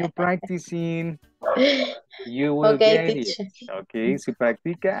 continue practicing, you will Okay, get teacher. it. Okay. Si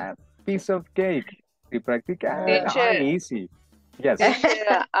practica, piece of cake. Si practica, Teacher. easy. Yes.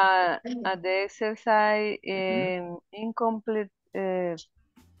 Teacher, the exercise incomplete.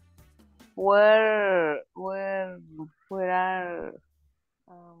 Where are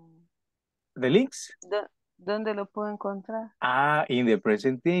The links? ¿Dónde lo puedo encontrar? In the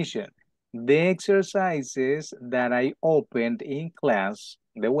presentation. The exercises that I opened in class,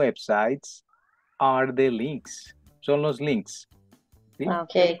 the websites, are the links. Son los links. ¿Sí?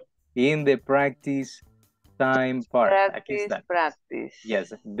 Okay. In the practice time part. Aquí Practice, están. practice.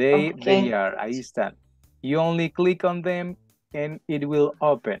 Yes, they are. Ahí están. You only click on them and it will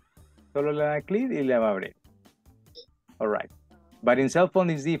open. Solo le da clic y le va a abrir. All right. But in cell phone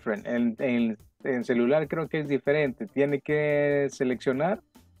is different. En celular creo que es diferente. Tiene que seleccionar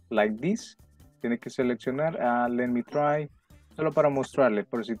like this. Tiene que seleccionar. Let me try. Solo para mostrarle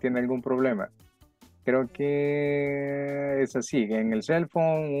por si tiene algún problema. Creo que es así. En el cell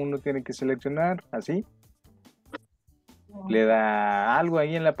phone uno tiene que seleccionar así. Le da algo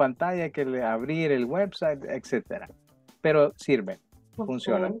ahí en la pantalla que le abrir el website, etcétera. Pero sirve,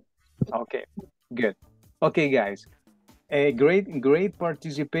 funciona. Okay, good. Okay, guys. Great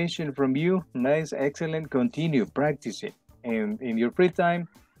participation from you. Nice, excellent. Continue practicing in your free time,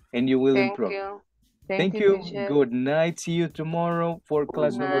 and you will Thank improve. you. Thank you. Teacher. Good night. See you tomorrow for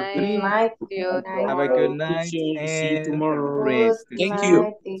class number 3. Night. See you Have a tomorrow. good night See you and tomorrow. rest. Thank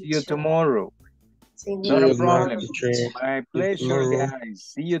you. See you tomorrow. See Not a Good night, problem. teacher. My See you pleasure, tomorrow. guys.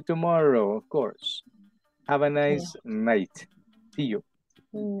 See you tomorrow, of course. Have a nice night. See you.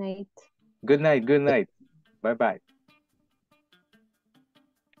 Night. Good night. Good night. Bye-bye.